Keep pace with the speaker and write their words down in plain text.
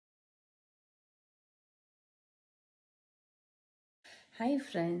Hi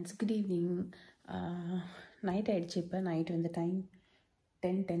friends, good evening. Night ஆயிடுச்சு. இப்போ night வந்து டைம்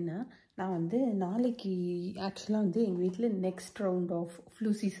 10:10. நான் வந்து நாளைக்கு ஆக்சுவலாக வந்து எங்கள் வீட்டில் next round of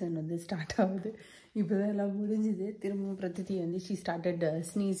flu season வந்து ஸ்டார்ட் ஆகுது. இப்போ தான் எல்லாம் முடிஞ்சுது. திரும்பவும் பிரதிதி வந்து she started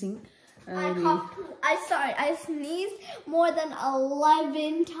sneezing. I sneezed more than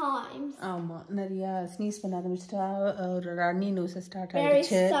 11 times. ஆமாம், நிறையா ஸ்னீஸ் பண்ண ஆரம்பிச்சிட்டா. ஒரு ரன்னி நோஸ் ஸ்டார்ட்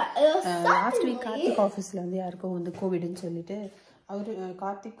ஆகிடுச்சு. லாஸ்ட் வீக் கார்த்திக் ஆஃபீஸில் வந்து யாருக்கும் வந்து கோவிட்னு சொல்லிட்டு அவர்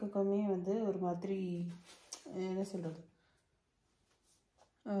கார்த்திக்குமே வந்து ஒரு மாதிரி என்ன சொல்கிறது,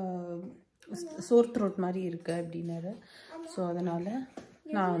 சோர் த்ரோட் மாதிரி இருக்கு அப்படின்னாரு. ஸோ அதனால்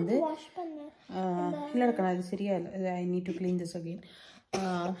நான் வந்து இல்லை இருக்கேன், அது சரியா இல்லை. I need to clean this again.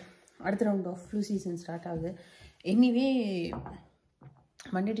 அடுத்த round of flu season start ஆகுது. எனிவே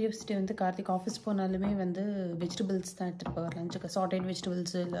மண்டே டியூஸ்டே வந்து கார்த்திக் ஆஃபீஸ் போனாலுமே வந்து வெஜிடபிள்ஸ் தான் எடுத்துகிட்டு போவார் லஞ்சுக்கு. சாட்டட்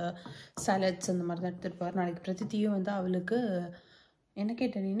வெஜிடபிள்ஸு இல்லை சாலட்ஸ் அந்த மாதிரி தான் எடுத்துகிட்டு போவார். நாளைக்கு பிரதித்தியும் வந்து அவளுக்கு என்ன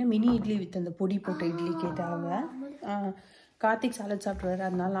கேட்டேன்னா மினி இட்லி வித் அந்த பொடி போட்ட இட்லி கேட்டாங்க. கார்த்திக் சாலட் சாப்பிட்ருவாரு.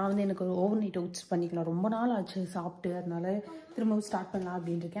 அதனால நான் வந்து எனக்கு ஒரு ஓவர் நைட் ஓட்ஸ் பண்ணிக்கலாம், ரொம்ப நாள் ஆச்சு சாப்பிட்டு, அதனால திரும்பவும் ஸ்டார்ட் பண்ணலாம்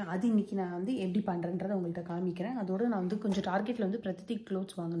அப்படின்னு இருக்கேன். அது இன்றைக்கி நான் வந்து எப்படி பண்ணுறேன்றதை உங்கள்கிட்ட காமிக்கிறேன். அதோடு நான் வந்து கொஞ்சம் டார்கெட்டில் வந்து பிரதித்தி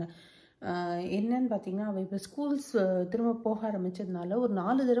க்ளோத்ஸ் வாங்கினேன். என்னன்னு பார்த்தீங்கன்னா, அவள் இப்போ ஸ்கூல்ஸ் திரும்ப போக ஆரம்பித்ததுனால ஒரு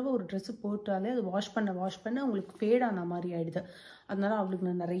 4 தடவை ஒரு ட்ரெஸ்ஸு போட்டாலே அது வாஷ் பண்ண உங்களுக்கு ஃபேட் ஆன மாதிரி ஆகிடுது. அதனால அவளுக்கு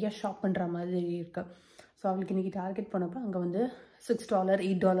நான் நிறையா ஷாப் பண்ணுற மாதிரி இருக்கேன். ஸோ அவளுக்கு இன்றைக்கி டார்கெட் பண்ணப்போ அங்கே வந்து $6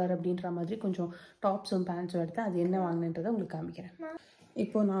 $8 அப்படின்ற மாதிரி கொஞ்சம் டாப்ஸும் பேண்ட்ஸும் எடுத்து அது என்ன வாங்கினேன்றதை உங்களுக்கு காமிக்கிறேன்.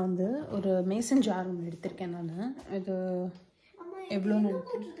 இப்போது நான் வந்து ஒரு மேசன் ஜார் ஒன்று எடுத்திருக்கேன். நான் இது எவ்வளோன்னு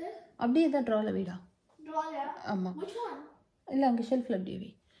அப்படியே தான் ட்ராவில் வீடா? ஆமாம், இல்லை அங்கே ஷெல்ஃபில் அப்படியே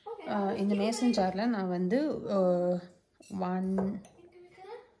வை. இந்த மேசன் ஜாரில் நான் வந்து 4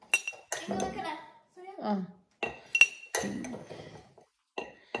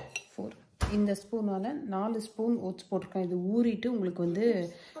 இந்த ஸ்பூனால் 4 ஸ்பூன் ஓட்ஸ் போட்டிருக்கேன். இது ஊறிட்டு உங்களுக்கு வந்து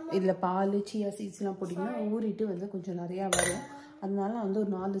இதில் பால் சியா சீட்ஸ்லாம் போட்டிங்கன்னா ஊறிட்டு வந்து கொஞ்சம் நிறையா வரும். அதனால நான் வந்து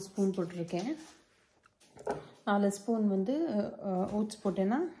ஒரு 4 ஸ்பூன் போட்டிருக்கேன். 4 ஸ்பூன் வந்து ஓட்ஸ்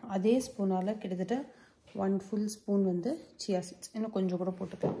போட்டேன்னா அதே ஸ்பூனால் கிட்டத்தட்ட 1 ஃபுல் ஸ்பூன் வந்து சியா சீட்ஸ், இன்னும் கொஞ்சம் கூட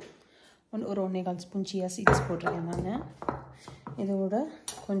போட்டுக்கலாம். ஒரு 1.25 ஸ்பூன் சியா சீட்ஸ் போட்டிருக்கேன் நான். இதோட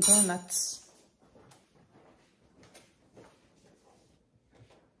கொஞ்சம் நட்ஸ்,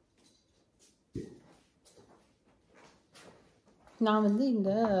 நான் வந்து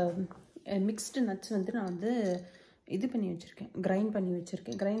இந்த மிக்ஸ்டு நட்ஸ் வந்து நான் வந்து இது பண்ணி வச்சுருக்கேன், கிரைண்ட் பண்ணி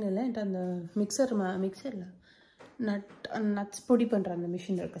வச்சுருக்கேன். கிரைண்டில் என்கிட்ட அந்த மிக்சரில் நட்ஸ் பொடி பண்ணுற அந்த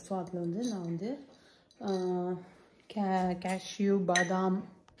மிஷின் இருக்குது. ஸோ அதில் வந்து நான் வந்து கேஷ்யூ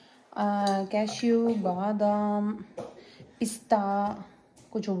பாதாம் பிஸ்தா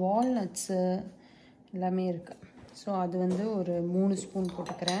கொஞ்சம் வால்நட்ஸு எல்லாமே இருக்குது. ஸோ அது வந்து ஒரு 3 ஸ்பூன்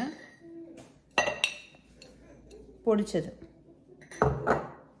போட்டுக்கிறேன் பொடிச்சது.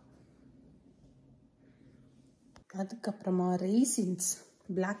 அதுக்கப்புறமா ரெய்சின்ஸ்,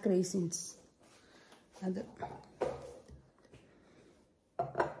 பிளாக் ரெய்சின்ஸ், அது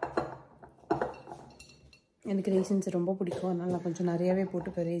எனக்கு ரெய்சின்ஸ் ரொம்ப பிடிக்கும். அதனால் நான் கொஞ்சம் நிறையாவே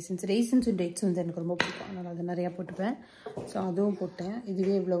போட்டுப்பேன். ரெய்சின்ஸும் டேட்ஸ் வந்து எனக்கு ரொம்ப பிடிக்கும், அதனால் அதை நிறையா போட்டுப்பேன். ஸோ அதுவும் போட்டேன்.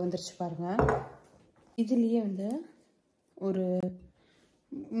 இதுவே இவ்வளோ வந்துருச்சு பாருங்கள். இதுலேயே வந்து ஒரு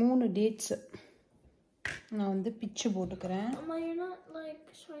 3 டேட்ஸு நான் வந்து பிச்சு போட்டுக்கிறேன்.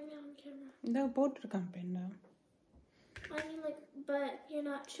 இந்த போட்டிருக்கேன் பெண்ணா,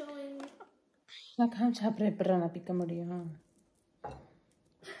 நான் காமிச்சா அப்புறம் எப்படி நான் பிக்க முடியும்?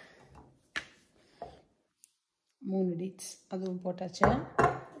 3 டேட்ஸ் அதுவும் போட்டாச்சு.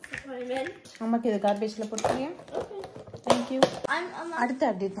 அம்மாக்கு இது கார்பேஜில் போட்டுருங்க. தேங்க்யூ. அடுத்த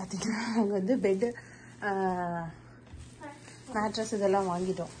அப்டேட் பார்த்தீங்கன்னா நாங்கள் வந்து பெட்டு மேட்ரஸ் இதெல்லாம்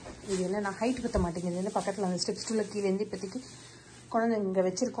வாங்கிட்டோம். இது என்ன நான் ஹைட் பற்ற மாட்டேங்குது. பக்கத்தில் அந்த ஸ்டெப்ஸ் டூவில் கீழேருந்து இப்போதைக்கு கொண்டு இங்கே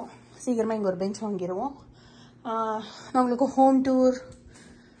வச்சுருக்கோம். சீக்கிரமாக இங்கே ஒரு பெஞ்ச் வாங்கிடுவோம். நான் உங்களுக்கு ஹோம் டூர்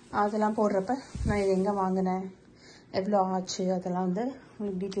அதெல்லாம் போடுறப்ப நான் இது எங்கே வாங்கினேன், எவ்வளோ ஆச்சு, அதெல்லாம் வந்து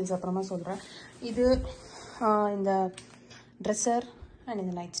உங்களுக்கு டீட்டெயில்ஸ் அப்புறமா சொல்கிறேன். இது இந்த ட்ரெஸ்ஸர் அண்ட்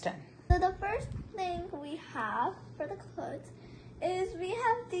இந்த night stand. So the first thing we have for the clothes is we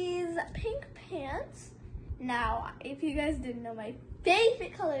have these pink pants. Now, if you guys didn't know, my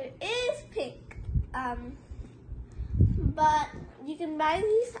favorite color is pink. But you can buy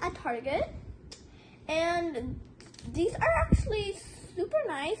these at Target. And these are actually super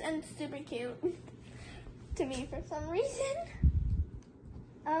nice and super cute to me for some reason.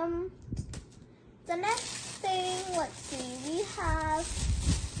 The next thing, let's see, we have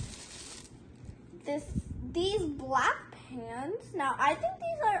these black pants. Now, I think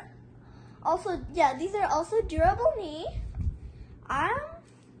these are also durable knee.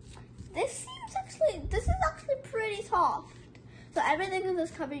 This is actually pretty soft. So everything in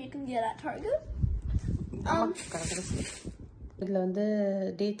this cupboard you can get at Target. இதில் வந்து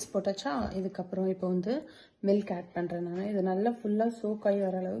dates போட்டாச்சா. இதுக்கப்புறம் இப்போ வந்து milk add பண்ணுறேன். நான் இது நல்லா ஃபுல்லாக சோக் ஆகி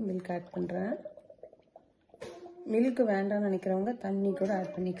வர அளவு மில்க் ஆட் பண்ணுறேன். மில்க் வேண்டாம்னு நினைக்கிறவங்க தண்ணி கூட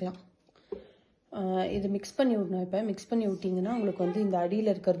ஆட் பண்ணிக்கலாம். இது மிக்ஸ் பண்ணி விடணும். இப்போ மிக்ஸ் பண்ணி விட்டிங்கன்னா உங்களுக்கு வந்து இந்த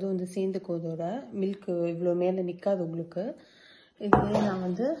அடியில் இருக்கிறது வந்து சேர்ந்துக்கும். இதோட மில்க்கு இவ்வளோ மேலே நிற்காது உங்களுக்கு. இதுலேயே நான்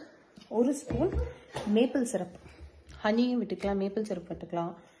வந்து 1 ஸ்பூன் மேப்பிள் சிரப், ஹனியும் விட்டுக்கலாம், மேப்பிள் சிரப்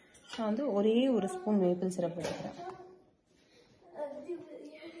விட்டுக்கலாம். நான் வந்து ஒரே 1 ஸ்பூன் மேப்பிள் சிரப் விட்டுக்கிறேன்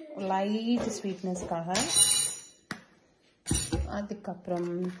லைட் ஸ்வீட்னஸ்க்காக. அதுக்கப்புறம்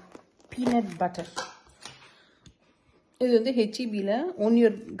பீனட் பட்டர். இது வந்து HEBயில்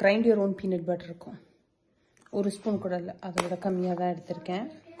grind your own peanut butter இருக்கும். 1 ஸ்பூன் கூட இல்லை, அதை விட கம்மியாக தான் எடுத்திருக்கேன்.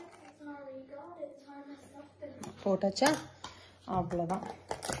 போட்டாச்சா, அவ்வளோதான்.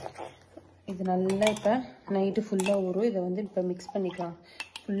 இது நல்லா இப்போ நைட்டு ஃபுல்லாக ஊறும். இதை வந்து இப்போ மிக்ஸ் பண்ணிக்கலாம்.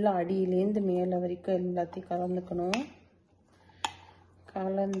 ஃபுல்லாக அடியிலேருந்து மேலே வரைக்கும் எல்லாத்தையும் கலந்துக்கணும்.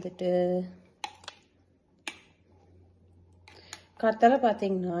 கலந்துட்டு காத்தால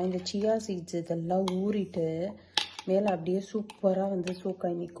பார்த்தீங்கன்னா இந்த சியா சீட்ஸ் இதெல்லாம் ஊறிட்டு மேலே அப்படியே சூப்பராக வந்து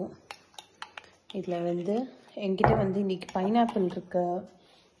சோக்காய் நிற்கும். இதில் வந்து என்கிட்ட வந்து இன்றைக்கி பைனாப்பிள் இருக்கு,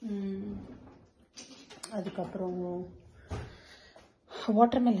 அதுக்கப்புறம்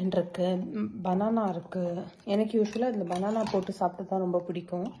வாட்டர்மெலன் இருக்குது, பனானா இருக்குது. எனக்கு யூஸ்வலாக இதில் பனானா போட்டு சாப்பிட்டு தான் ரொம்ப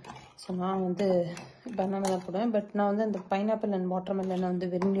பிடிக்கும். ஸோ நான் வந்து பனானா தான் போடுவேன். பட் நான் வந்து அந்த பைனாப்பிள் அண்ட் வாட்டர்மெலனை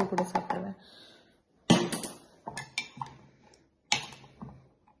வந்து வெறும்னே கூட சாப்பிடுவேன்.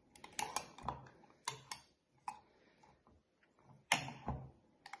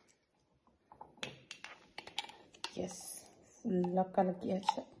 எஸ், ஃபுல்லாக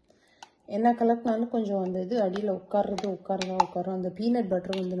கலக்கியாச்சு. என்ன கலக்கினாலும் கொஞ்சம் அந்த இது அடியில் உட்காரும். அந்த பீனட்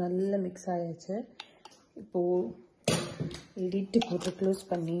பட்டர் வந்து நல்லா மிக்ஸ் ஆயாச்சு. இப்போது லிட்டு போட்டு க்ளோஸ்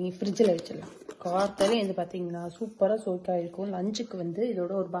பண்ணி ஃப்ரிட்ஜில் வச்சிடலாம். கார்த்தாலே வந்து பார்த்தீங்கன்னா சூப்பராக சோக்காக இருக்கும். லஞ்சுக்கு வந்து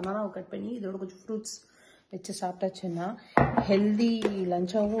இதோட ஒரு பனானாவை கட் பண்ணி இதோட கொஞ்சம் ஃப்ரூட்ஸ் வச்சு சாப்பிட்டாச்சுன்னா ஹெல்தி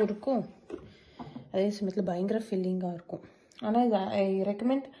லஞ்சாகவும் இருக்கும், அதே சமயத்தில் பயங்கர ஃபில்லிங்காக இருக்கும். ஆனால் இது ஐ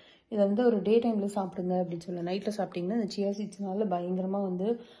ரெக்கமெண்ட் இதை வந்து ஒரு டே டைமில் சாப்பிடுங்க அப்படின்னு சொல்லுவேன். நைட்டில் சாப்பிட்டிங்கன்னா இந்த சியா சீட்ஸ்னால பயங்கரமாக வந்து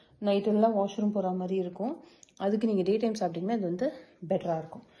நைட்டெல்லாம் வாஷ்ரூம் போகிற மாதிரி இருக்கும். அதுக்கு நீங்கள் டே டைம் சாப்பிட்டிங்கன்னா இது வந்து பெட்டராக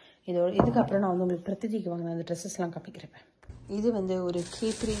இருக்கும். இதுக்கப்புறம் நான் வந்து உங்களுக்கு பிரதிதிக்கு வாங்கின அந்த ட்ரெஸ்ஸஸ்லாம் காமிக்கிறேன். இது வந்து ஒரு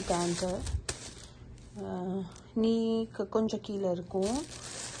கேப்ரி பேண்ட்டு, நீ கொஞ்சம் கீழே இருக்கும்.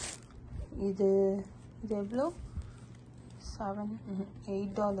 இது எவ்வளோ?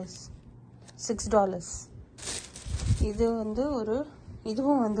 $8 $6. இது வந்து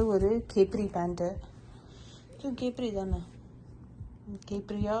இதுவும் வந்து ஒரு கேப்ரி பேண்ட்டு. இது கேப்ரி தானே,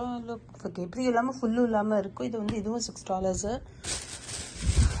 கேப்ரியா இல்லை கேப்ரி இல்லாமல் ஃபுல்லும் இல்லாமல் இருக்கும். இது வந்து இதுவும் $6.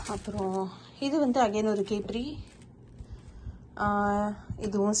 அப்புறம் இது வந்து அகைன் ஒரு கேப்ரி,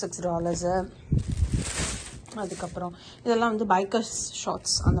 இதுவும் $6. அதுக்கப்புறம் இதெல்லாம் வந்து பைக்கர்ஸ்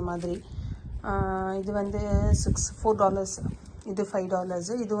ஷார்ட்ஸ் அந்த மாதிரி. இது வந்து $4, இது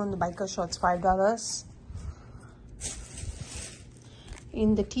 $5. இது வந்து பைக்கர் ஷார்ட்ஸ் $5.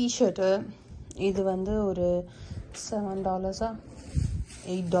 இந்த டிஷர்ட்டு இது வந்து ஒரு $7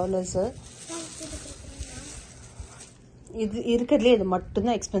 $8. இது இருக்கிறதுலே இது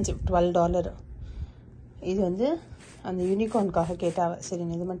மட்டும்தான் எக்ஸ்பென்சிவ், $12. இது வந்து அந்த யூனிகார்னுக்காக கேட்டாவ, சரி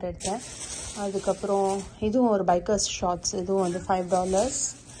இது மட்டும் எடுத்தேன். அதுக்கப்புறம் இதுவும் ஒரு பைக்கர்ஸ் ஷார்ட்ஸ், இதுவும் வந்து $5.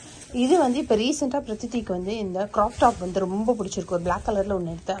 இது வந்து இப்போ ரீசெண்டாக பிரதிதிக்கு வந்து இந்த க்ராப் டாப் வந்து ரொம்ப பிடிச்சிருக்கு. ஒரு பிளாக் கலரில்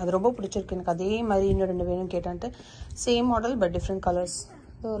ஒன்று எடுத்தேன், அது ரொம்ப பிடிச்சிருக்கு எனக்கு. அதே மாதிரி இன்னும் 2 வேணும் கேட்டான்ட்டு same model but different colours.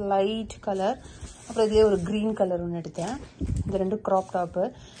 இது ஒரு லைட் கலர், அப்புறம் இதுலேயே ஒரு க்ரீன் கலர் ஒன்று எடுத்தேன். இது 2 க்ராப் டாப்பு.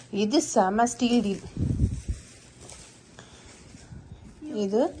 இது செம ஸ்டீல் டீல்.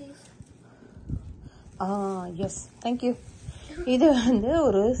 இது எஸ் தேங்க்யூ. இது வந்து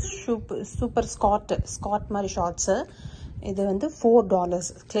ஒரு சூப்பர் ஸ்காட் மாதிரி ஷார்ட்ஸு. இது வந்து $4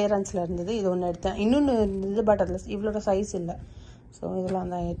 கிளியரன்ஸில் இருந்தது. இது ஒன்று எடுத்தேன். இன்னொன்று இருந்தது பட் அதில் இவ்வளோட சைஸ் இல்லை. ஸோ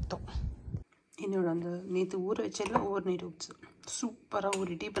இதெல்லாம் தான் எடுத்தோம். என்னோட அந்த நேற்று ஊற வச்சதில் ஓவர் நைட் ஓட்ஸ் சூப்பராக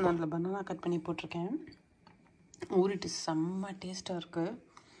ஊறிட்டு இப்போ நான் அதில் பனானா கட் பண்ணி போட்டிருக்கேன். ஊறிட்டு செம்ம டேஸ்ட்டாக இருக்குது.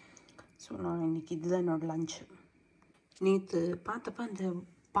 ஸோ நான் இன்றைக்கி இதுதான் என்னோடய லஞ்சு. நேற்று பார்த்தப்ப அந்த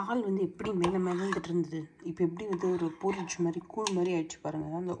பால் வந்து எப்படி மேலேந்துட்டு இருந்தது, இப்போ எப்படி வந்து ஒரு போரிட்ஜ் மாதிரி கூழ் மாதிரி ஆயிடுச்சு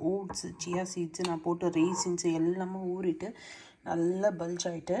பாருங்கள். அந்த ஓட்ஸு, சியா சீட்ஸு நான் போட்டு ரேசின்ஸு எல்லாமே ஊறிட்டு நல்லா பல்ஜ்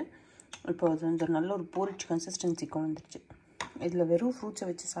ஆகிட்டு இப்போ அது வந்து நல்ல ஒரு போரிட்ஜ் கன்சிஸ்டன்சிக்கு வந்துடுச்சு. இதில் வெறும் ஃப்ரூட்ஸை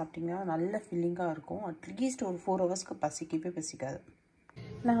வச்சு சாப்பிட்டிங்கன்னா நல்ல ஃபில்லிங்காக இருக்கும். அட்லீஸ்ட் ஒரு 4 ஹவர்ஸ்க்கு பசிக்காது.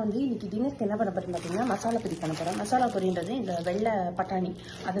 நான் வந்து இன்றைக்கி டின்னருக்கு என்ன பண்ண போகிறேன்னு பார்த்தீங்கன்னா மசாலா பொரி பண்ண போகிறேன். மசாலா பொரின்றது இந்த வெள்ளை பட்டாணி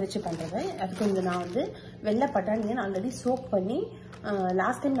அதை வச்சு பண்ணுறது. அதுக்கு வந்து நான் வந்து வெள்ளை பட்டாணியை நான் ஆல்ரெடி சோக் பண்ணி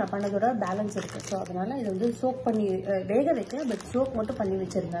லாஸ்ட் டைம் நான் பண்ணதோட பேலன்ஸ் இருக்குது. ஸோ அதனால் இதை வந்து சோக் பண்ணி வேக வைக்கல, பட் சோக் மட்டும் பண்ணி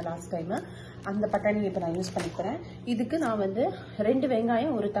வச்சுருந்தேன் லாஸ்ட் டைமு. அந்த பட்டாணி இப்போ நான் யூஸ் பண்ணிக்கிறேன். இதுக்கு நான் வந்து 2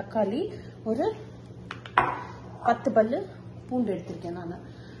 வெங்காயம், 1 தக்காளி, ஒரு 10 பல்லு பூண்டு எடுத்திருக்கேன் நான்.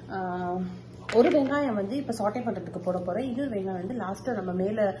 ஒரு வெங்காயம் வந்து இப்போ சாட்டே பண்ணுறதுக்கு போட போகிறேன். இன்னொரு வெங்காயம் வந்து லாஸ்ட்டாக நம்ம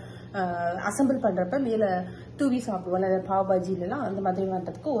மேலே அசம்பிள் பண்ணுறப்ப மேலே தூவி சாப்பிடுவோம், இல்லை பாவ் பாஜிலலாம் அந்த மாதிரி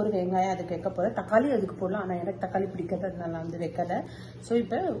பண்ணுறதுக்கு ஒரு வெங்காயம் அதுக்கு வைக்க போகிறேன். தக்காளி அதுக்கு போடலாம், ஆனால் எனக்கு தக்காளி பிடிக்கிறது நான் வந்து வைக்கலை. ஸோ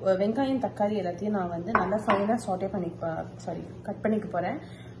இப்போ வெங்காயம் தக்காளி எல்லாத்தையும் நான் வந்து நல்லா ஃபைனாக சாட்டே கட் பண்ணிக்க போகிறேன்.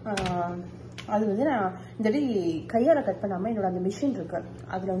 அது வந்து நான் இந்த கையால் கட் பண்ணாமல் என்னோட அந்த மிஷின் இருக்கு,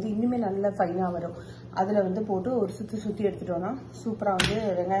 அதில் வந்து இன்னுமே நல்லா ஃபைனாக வரும். அதில் வந்து போட்டு ஒரு சுற்றி எடுத்துட்டோன்னா சூப்பராக வந்து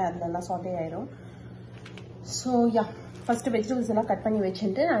வெங்காயம் அதில் எல்லாம் சாட்டே ஆயிரும். ஸோ யா, ஃபஸ்ட்டு வெஜிடபிள்ஸ் எல்லாம் கட் பண்ணி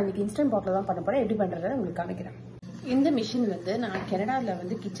வச்சுட்டு நான் இன்னைக்கு இன்ஸ்டன்ட் பாட்டில் தான் பண்ண போகிறேன். எப்படி பண்ணுறதை உங்களுக்கு காமிக்கிறேன். இந்த மிஷின் வந்து நான் கனடாவில்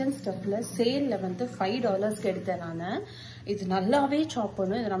வந்து கிச்சன் ஸ்டஃப்பில் சேலில் வந்து $5 எடுத்தேன் நான். இது நல்லாவே சாப்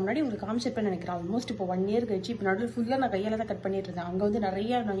பண்ணும். இதை நான் முன்னாடி உங்களுக்கு காமிச்சிருப்பேன்னு நினைக்கிறேன். ஆல்மோஸ்ட் இப்போ 1 இயர் கழிச்சு. இப்போ நடுவில் ஃபுல்லாக நான் கையால் தான் கட் பண்ணிட்டு இருந்தேன். அங்கே வந்து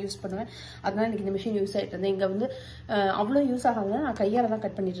நிறையா நான் யூஸ் பண்ணுவேன், அதனால எனக்கு இந்த மிஷின் யூஸ் ஆகிட்டு இருந்தேன். இங்கே வந்து அவ்வளோ யூஸ் ஆகாது, நான் கையால் தான்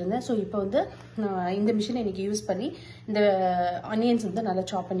கட் பண்ணிட்டு இருந்தேன். ஸோ இப்போ வந்து நான் இந்த மிஷினை இன்னைக்கு யூஸ் பண்ணி இந்த ஆனியன்ஸ் வந்து நல்லா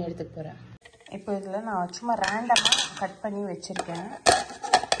சாப் பண்ணி எடுத்துக்க போகிறேன். இப்போ இதில் நான் சும்மா ரேண்டமாக கட் பண்ணி வச்சுருக்கேன்.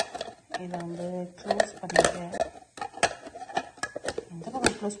 இதை வந்து க்ளோஸ் பண்ணிட்டேன். எந்த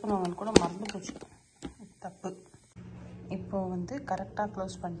பக்கம் க்ளோஸ் பண்ணுவாங்கன்னு கூட மறந்து போச்சு, தப்பு. இப்போது வந்து கரெக்டாக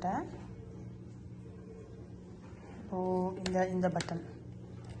க்ளோஸ் பண்ணிட்டேன். இப்போது இந்த பட்டன்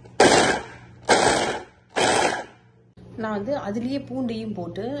நான் வந்து அதுலேயே பூண்டையும்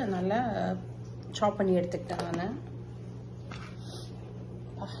போட்டு நல்லா சாப் பண்ணி எடுத்துக்கிட்டேன் நான்.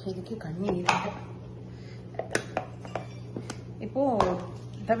 இதுக்கு கண்ணி இருக்கு. இப்போது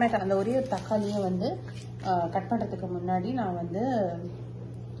டொமேட்டோ அந்த ஒரே ஒரு தக்காளியை வந்து கட் பண்ணுறதுக்கு முன்னாடி நான் வந்து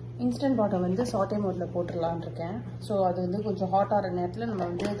இன்ஸ்டன்ட் பாட்டை வந்து சாட்டே மோடில் போட்டுடலான் இருக்கேன். ஸோ அது வந்து கொஞ்சம் ஹாட் ஆகிற நேரத்தில் நம்ம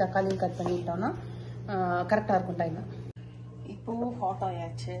வந்து தக்காளியும் கட் பண்ணிட்டோன்னா கரெக்டாக இருக்கும் டைமு. இப்போது ஹாட்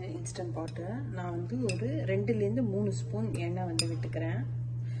ஆயாச்சு இன்ஸ்டன்ட் பாட்டு. நான் வந்து ஒரு 2லேருந்து 3 ஸ்பூன் எண்ணெய் வந்து விட்டுக்கிறேன்.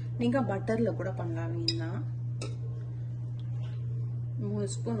 நீங்கள் பட்டரில் கூட பண்ணலாம். வேணும்னா 3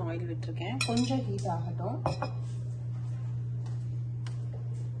 ஸ்பூன் ஆயில் விட்டுருக்கேன். கொஞ்சம் ஹீட் ஆகட்டும்.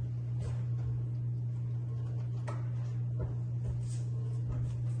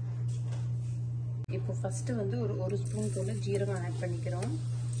 இப்போ ஃபஸ்ட்டு வந்து ஒரு ஸ்பூன் போல் ஜீரகம் ஆட் பண்ணிக்கிறோம்.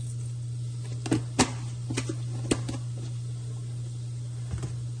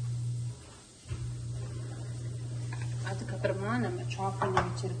 அதுக்கப்புறமா நம்ம சாப் பண்ணி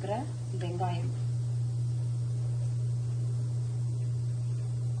வச்சிருக்கிற வெங்காயம்,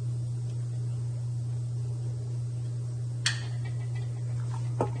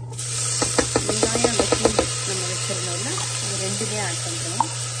 வச்சு நம்ம வச்சிருந்தோம்ல இது 2மே ஆட் பண்ணுறோம்.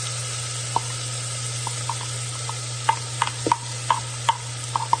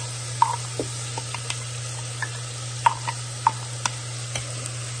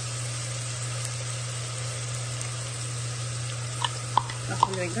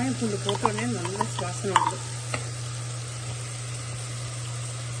 அந்த வெங்காயம் பூண்டு போட்டோடனே நல்ல சுவாசனை வருது.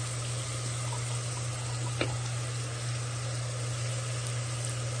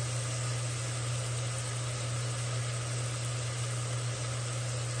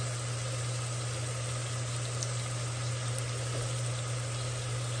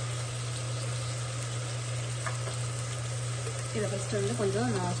 இதை ஃபஸ்ட்டு வந்து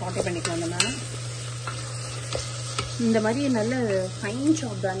கொஞ்சம் நான் சாட்டே பண்ணிக்கலாம். நம்ம இந்த மாதிரி நல்ல ஃபைன்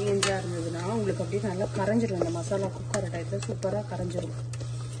சாப்ட் ஆனியன்ஸாக இருந்ததுன்னா உங்களுக்கு அப்படியே நல்லா கரைஞ்சிடும். இந்த மசாலா குக்கர் டைப்பில் சூப்பராக கரைஞ்சிடும்.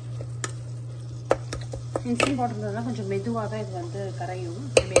 இன்ஸ்டன்ட் பாட் இருந்ததுன்னா கொஞ்சம் மெதுவாக தான் இது வந்து கரையும்,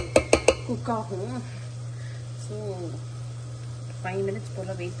 குக் ஆகும். ஸோ 5 மினிட்ஸ்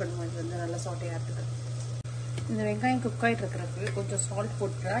போல் வெயிட் பண்ணுவோம். இது வந்து நல்லா சாட்டே ஆகிறதுக்கு. இந்த வெங்காயம் குக் ஆகிட்டு இருக்கிறதுக்கு கொஞ்சம் சால்ட்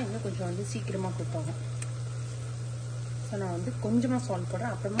போட்டுட்டா இன்னும் கொஞ்சம் வந்து சீக்கிரமாக குக் ஆகும். ஸோ நான் வந்து கொஞ்சமாக சால்ட்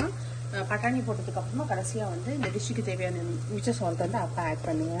போடுறேன். அப்புறமா பட்டாணி போட்டதுக்கு அப்புறமா கடைசியாக வந்து இந்த டிஷ்ஷுக்கு தேவையான மிச்ச சால்ட் வந்து அப்போ ஆட்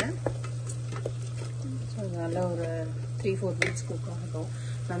பண்ணுவேன். ஸோ நல்லா ஒரு 3-4 மினிட்ஸ் குக் ஆகட்டும்.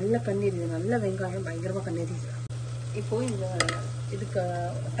 நல்ல கண்ணீரிது, நல்ல வெங்காயம் பயங்கரமாக கண்ணீரிது. இப்போது இதுக்கு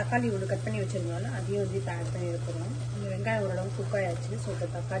தக்காளி ஒன்று கட் பண்ணி வச்சிருந்தாலும் அதையும் வந்து இப்போ ஆட் பண்ணி இருக்கிறோம். இந்த வெங்காயம் ஓரளவு குக் ஆயாச்சு. ஸோ இப்போ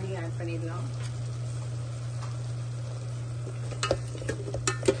தக்காளியும் ஆட் பண்ணிடலாம்.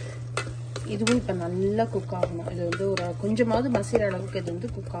 இதுவும் இப்போ நல்லா குக் ஆகணும். இது வந்து ஒரு கொஞ்சமாவது மசிற அளவுக்கு இது வந்து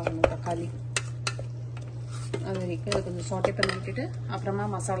குக் ஆகணும் தக்காளி. அது வரைக்கும் அதை கொஞ்சம் சாட்டே பண்ணி விட்டுட்டு அப்புறமா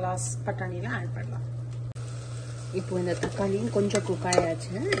மசாலாஸ் பட்டாணிலாம் ஆட் பண்ணலாம். இப்போ இந்த தக்காளியும் கொஞ்சம் குக்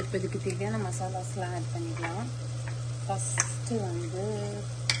ஆயாச்சு. இப்போ இதுக்கு தேவையான மசாலாஸ்லாம் ஆட் பண்ணிக்கலாம். ஃபஸ்ட்டு வந்து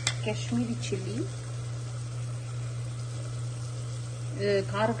காஷ்மீரி சில்லி, இது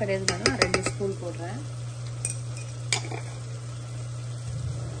காரம் கிடையாதுனால 2 ஸ்பூன் போடுறேன்.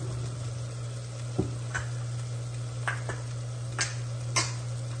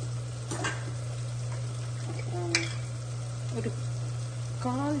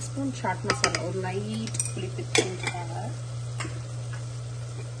 teaspoon chaat masala, or light புளிப்பிற்காக.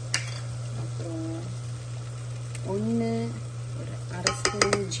 அப்புறம் ஒரு அரை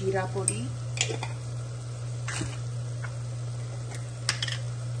ஸ்பூன் ஜீரா பொடி,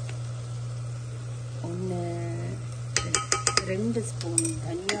 ரெண்டு ஸ்பூன்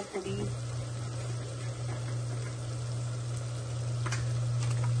தனியா பொடி,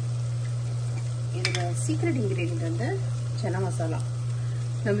 இதோட சீக்ரெட் இன்கிரீடியன்ட் வந்து சனா மசாலா.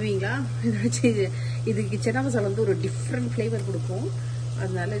 நம்புவீங்களா? இதுக்கு சனா மசாலா வந்து ஒரு டிஃப்ரெண்ட் ஃப்ளேவர் கொடுக்கும்.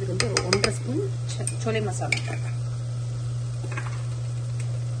 அதனால இதுக்கு வந்து ஒரு 1.5 ஸ்பூன் சோலை மசாலா.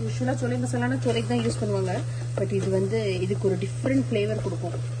 யூஸ்வலாக சோலை மசாலானா சோலைக்கு தான் யூஸ் பண்ணுவாங்க. பட் இது வந்து இதுக்கு ஒரு டிஃப்ரெண்ட் ஃப்ளேவர்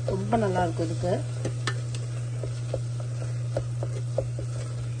கொடுக்கும். ரொம்ப நல்லா இருக்கும். இதுக்கு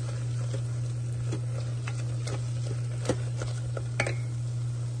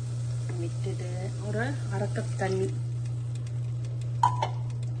விட்டுட்டு ஒரு அரை கப் தண்ணி.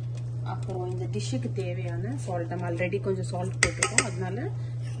 அப்புறம் இந்த டிஷ்ஷுக்கு தேவையான சால்ட், நம்ம ஆல்ரெடி கொஞ்சம் சால்ட் போட்டுருக்கோம். அதனால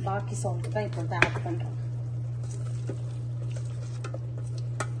பாக்கி சால்ட் தான் இப்போ வந்து ஆட் பண்ணுறோம்.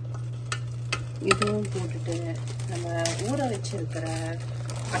 இதுவும் போட்டுட்டு நம்ம ஊற வச்சிருக்கிற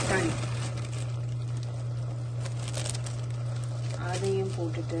பட்டாணி அதையும்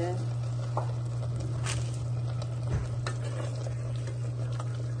போட்டுட்டு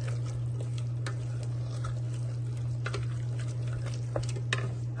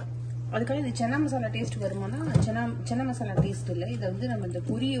அதுக்காக இது சனா மசாலா டேஸ்ட் வருமானா சனா மசாலா டேஸ்ட் இல்லை. இதை வந்து நம்ம இந்த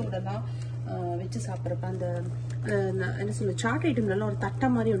பொரியோட தான் வச்சு சாப்பிட்றப்ப அந்த என்ன சொல்ல சாட் ஐட்டம்லாம் ஒரு தட்டை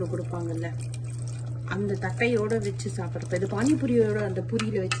மாதிரி ஒன்று கொடுப்பாங்கல்ல, அந்த தட்டையோட வச்சு சாப்பிட்றப்ப இது பானிபூரியோட அந்த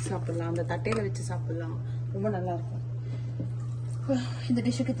பூரியில வச்சு சாப்பிடலாம், அந்த தட்டையில வச்சு சாப்பிடலாம். ரொம்ப நல்லா இருக்கும். இந்த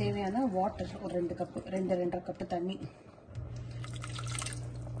டிஷ்ஷுக்கு தேவையான வாட்டர் ஒரு 2 கப்பு, 2.5 கப்பு தண்ணி.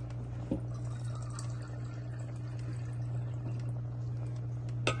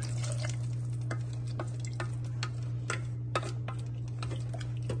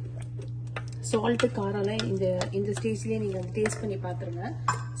 சால்ட்டு காரெல்லாம் இந்த ஸ்டேஜ்லேயே நீங்கள் டேஸ்ட் பண்ணி பார்த்துருங்க.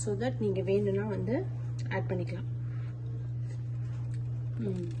 ஸோ தட் நீங்கள் வேணும்னா வந்து ஆட் பண்ணிக்கலாம்.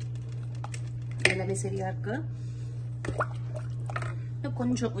 எல்லாமே சரியா இருக்கு.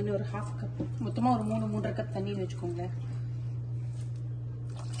 கொஞ்சம் இன்னும் ஒரு 1/2 கப், மொத்தமாக ஒரு 3-3.5 கப் தண்ணின்னு வச்சுக்கோங்க.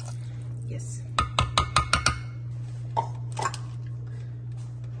 எஸ்,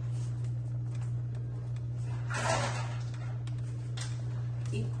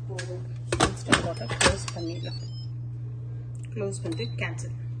 இப்போ க்ளோஸ் பண்ணிடலாம். க்ளோஸ் பண்ணிட்டு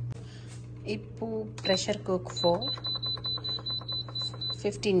கேன்சல். இப்போ ப்ரெஷர் குக் ஃபார்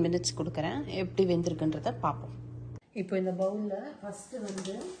 15 மினிட்ஸ் கொடுக்குறேன். எப்படி வெந்திருக்குன்றத பார்ப்போம். இப்போ இந்த பவுலில் ஃபஸ்ட்டு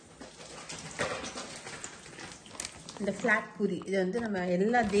வந்து இந்த ஃப்ளாட் பூரி, இது வந்து நம்ம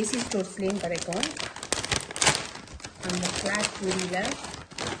எல்லா தேசி ஸ்டோர்ஸ்லேயும் கிடைக்கும். அந்த ஃப்ளாட் பூரியில்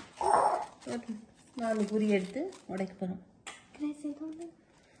 4 பூரி எடுத்து உடைக்க போகிறோம்.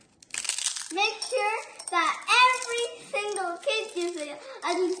 Make sure that every single kid gives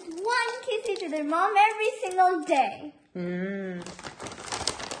at least 1 kissy to their mom every single day.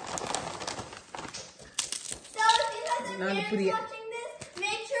 So if you guys are parents watching this,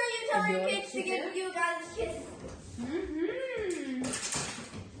 make sure you tell your kids to give you guys a kiss.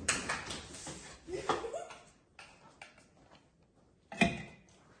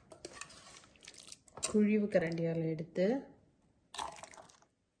 குழிவு கரண்டியால் எடுத்து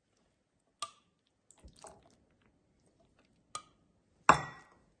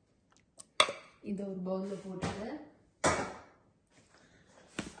இதை ஒரு பவுலில் போட்டு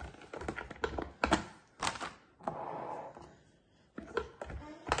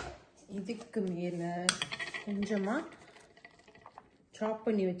இதுக்கு மேலே கொஞ்சமாக சாப்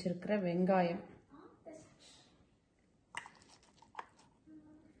பண்ணி வச்சிருக்கிற வெங்காயம்,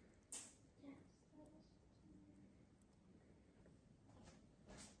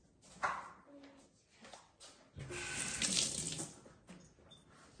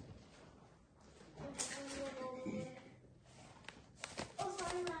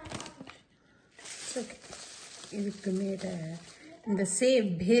 இதுக்கு மேலே இந்த சேவ்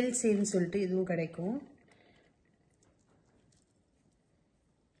பேல் சேவ்னு சொல்லிட்டு இதுவும் கிடைக்கும்.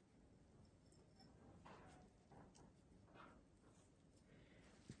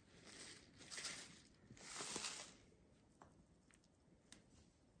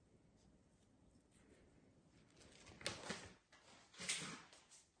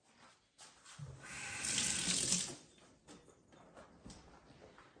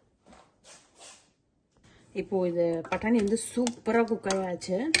 இப்போ இது பட்டாணி வந்து சூப்பராக குக்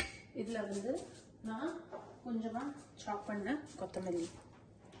ஆயாச்சு. இதில் வந்து நான் கொஞ்சமாக சாப் பண்ண கொத்தமல்லி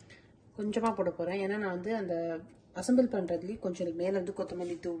கொஞ்சமாக போட போகிறேன். ஏன்னா நான் வந்து அந்த அசம்பிள் பண்ணுறதுலேயே கொஞ்சம் மேலே வந்து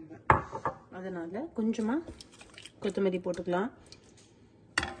கொத்தமல்லி தூவுவேன். அதனால் கொஞ்சமாக கொத்தமல்லி போட்டுக்கலாம்.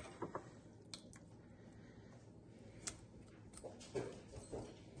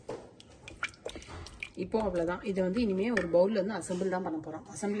 இப்போ அவ்வளோதான். இதை வந்து இனிமேல் ஒரு பவுலில் வந்து அசம்பிள் தான் பண்ண போகிறோம்.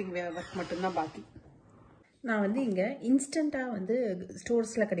 அசம்பிளிங் ஒர்க் மட்டும்தான் பாக்கி. நான் வந்து இங்கே இன்ஸ்டண்ட்டாக வந்து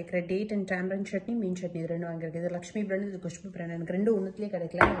ஸ்டோர்ஸில் கிடைக்கிற டேட் அண்ட் டேம்பரன் சட்னி, மீன் சட்னி இது 2 வாங்கியிருக்கேன். இது லக்ஷ்மி பிராண்ட், இது குஷ்பு பிராண்ட். எனக்கு 2 ஒன்றுத்துலேயே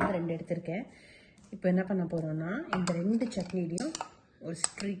கிடைக்கல. நான் வந்து 2 எடுத்திருக்கேன். இப்போ என்ன பண்ண போகிறோன்னா இந்த 2 சட்னிலையும் ஒரு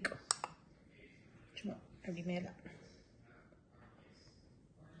ஸ்ட்ரீக் சும்மா அப்படி மேலே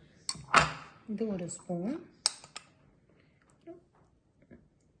இது ஒரு ஸ்பூன்,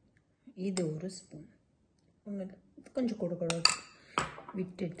 இது ஒரு ஸ்பூன், கொஞ்சம் கூட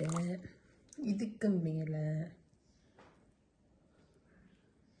விட்டுட்டு இதுக்கு மேலே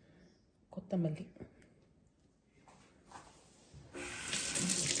கொத்தமல்லி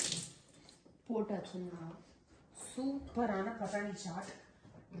போட்டாச்சுன்னா சூப்பரான பட்டாணி சாட்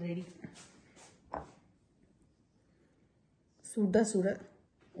ரெடி. சுட சுட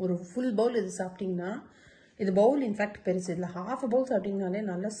ஒரு ஃபுல் பவுல் இது சாப்பிட்டிங்கன்னா, இது பவுல் இன்ஃபேக்ட் பெருசு, இதில் ஹாஃப் பவுல் சாப்பிட்டிங்கனாலே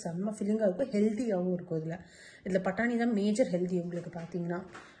நல்லா செம்ம ஃபில்லிங்காக இருக்கும், ஹெல்த்தியாகவும் இருக்கும். இதில் பட்டாணி தான் மேஜர் ஹெல்த்தி. உங்களுக்கு பார்த்தீங்கன்னா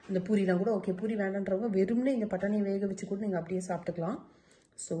இந்த பூரிலாம் கூட ஓகே, பூரி வேண்டான்றவங்க வெறும்னே இந்த பட்டாணியை வேக வச்சு கூட நீங்கள் அப்படியே சாப்பிட்டுக்கலாம்.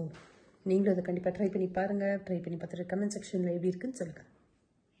 ஸோ நீங்களும் அதை கண்டிப்பாக ட்ரை பண்ணி பாருங்கள். ட்ரை பண்ணி பார்த்துட்டு கமெண்ட் செக்ஷனில் எப்படி இருக்குன்னு சொல்லுங்கள்.